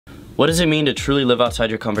What does it mean to truly live outside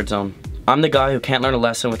your comfort zone? I'm the guy who can't learn a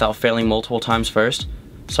lesson without failing multiple times first,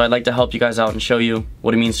 so I'd like to help you guys out and show you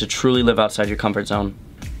what it means to truly live outside your comfort zone.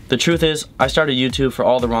 The truth is, I started YouTube for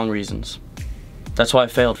all the wrong reasons. That's why I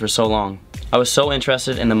failed for so long. I was so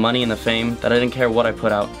interested in the money and the fame that I didn't care what I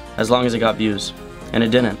put out, as long as it got views. And it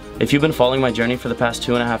didn't. If you've been following my journey for the past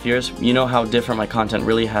 2.5 years, you know how different my content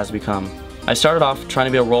really has become. I started off trying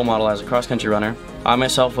to be a role model as a cross-country runner. I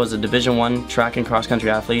myself was a Division I track and cross-country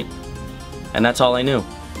athlete, and that's all I knew.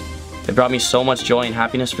 It brought me so much joy and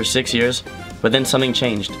happiness for 6 years, but then something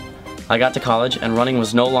changed. I got to college, and running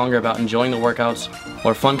was no longer about enjoying the workouts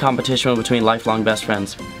or fun competition between lifelong best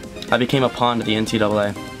friends. I became a pawn to the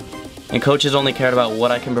NCAA, and coaches only cared about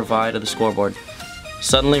what I can provide at the scoreboard.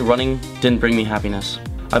 Suddenly, running didn't bring me happiness.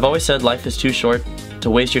 I've always said life is too short to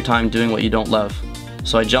waste your time doing what you don't love,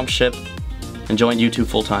 so I jumped ship and joined YouTube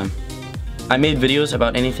full-time. I made videos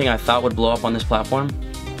about anything I thought would blow up on this platform.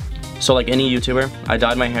 So like any YouTuber, I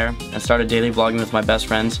dyed my hair and started daily vlogging with my best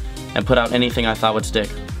friends and put out anything I thought would stick.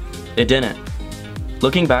 It didn't.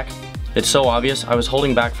 Looking back, it's so obvious I was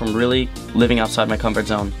holding back from really living outside my comfort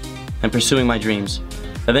zone and pursuing my dreams.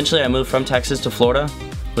 Eventually I moved from Texas to Florida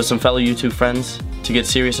with some fellow YouTube friends to get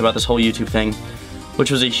serious about this whole YouTube thing, which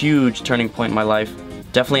was a huge turning point in my life,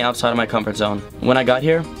 definitely outside of my comfort zone. When I got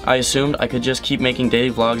here, I assumed I could just keep making daily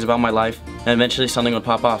vlogs about my life and eventually something would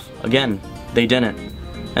pop off. Again, they didn't.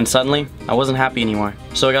 And suddenly, I wasn't happy anymore.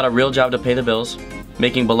 So I got a real job to pay the bills,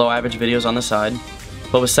 making below average videos on the side,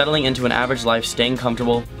 but was settling into an average life, staying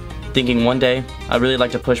comfortable, thinking one day I'd really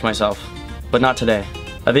like to push myself, but not today.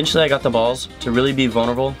 Eventually I got the balls to really be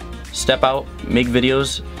vulnerable, step out, make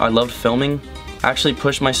videos I loved filming, actually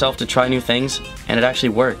push myself to try new things, and it actually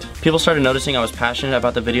worked. People started noticing I was passionate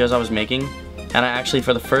about the videos I was making, and I actually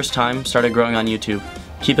for the first time started growing on YouTube.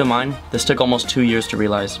 Keep in mind, this took almost 2 years to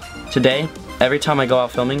realize. Today, every time I go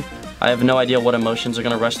out filming, I have no idea what emotions are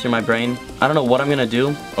going to rush through my brain. I don't know what I'm going to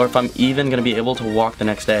do, or if I'm even going to be able to walk the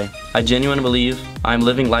next day. I genuinely believe I'm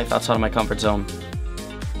living life outside of my comfort zone,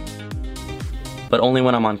 but only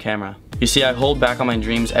when I'm on camera. You see, I hold back on my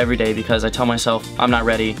dreams every day because I tell myself I'm not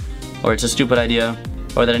ready, or it's a stupid idea,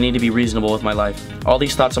 or that I need to be reasonable with my life. All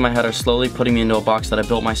these thoughts in my head are slowly putting me into a box that I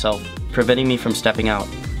built myself, preventing me from stepping out.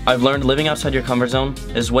 I've learned living outside your comfort zone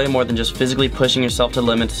is way more than just physically pushing yourself to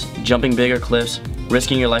limits, jumping bigger cliffs,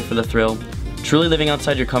 risking your life for the thrill. Truly living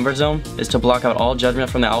outside your comfort zone is to block out all judgment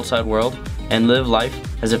from the outside world and live life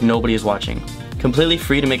as if nobody is watching. Completely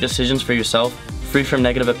free to make decisions for yourself, free from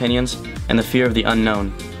negative opinions and the fear of the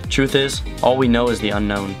unknown. Truth is, all we know is the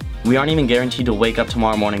unknown. We aren't even guaranteed to wake up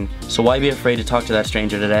tomorrow morning, so why be afraid to talk to that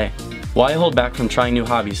stranger today? Why hold back from trying new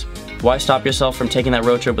hobbies? Why stop yourself from taking that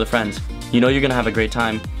road trip with friends? You know you're gonna have a great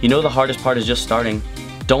time. You know the hardest part is just starting.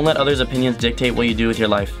 Don't let others' opinions dictate what you do with your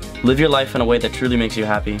life. Live your life in a way that truly makes you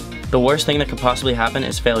happy. The worst thing that could possibly happen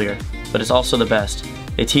is failure, but it's also the best.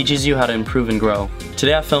 It teaches you how to improve and grow.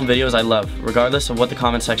 Today I film videos I love, regardless of what the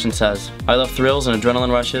comment section says. I love thrills and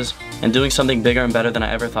adrenaline rushes, and doing something bigger and better than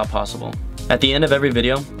I ever thought possible. At the end of every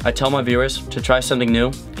video, I tell my viewers to try something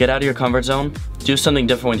new, get out of your comfort zone, do something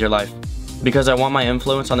different with your life. Because I want my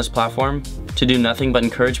influence on this platform to do nothing but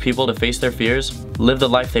encourage people to face their fears, live the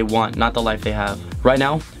life they want, not the life they have. Right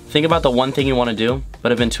now, think about the one thing you want to do,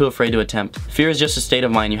 but have been too afraid to attempt. Fear is just a state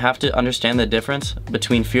of mind. You have to understand the difference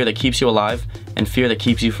between fear that keeps you alive and fear that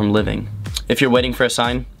keeps you from living. If you're waiting for a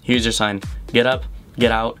sign, here's your sign. Get up,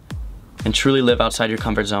 get out, and truly live outside your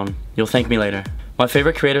comfort zone. You'll thank me later. My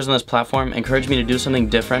favorite creators on this platform encourage me to do something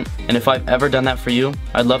different, and if I've ever done that for you,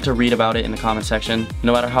 I'd love to read about it in the comment section.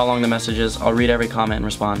 No matter how long the message is, I'll read every comment and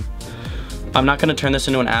respond. I'm not going to turn this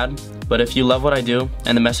into an ad, but if you love what I do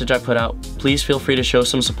and the message I put out, please feel free to show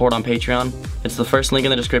some support on Patreon. It's the first link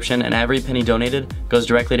in the description, and every penny donated goes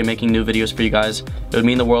directly to making new videos for you guys. It would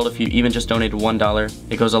mean the world if you even just donated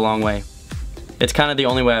 $1. It goes a long way. It's kind of the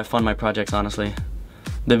only way I fund my projects, honestly.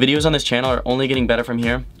 The videos on this channel are only getting better from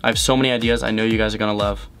here. I have so many ideas I know you guys are going to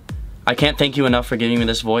love. I can't thank you enough for giving me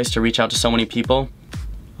this voice to reach out to so many people.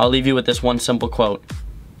 I'll leave you with this one simple quote.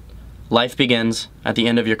 Life begins at the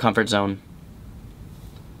end of your comfort zone.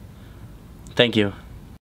 Thank you.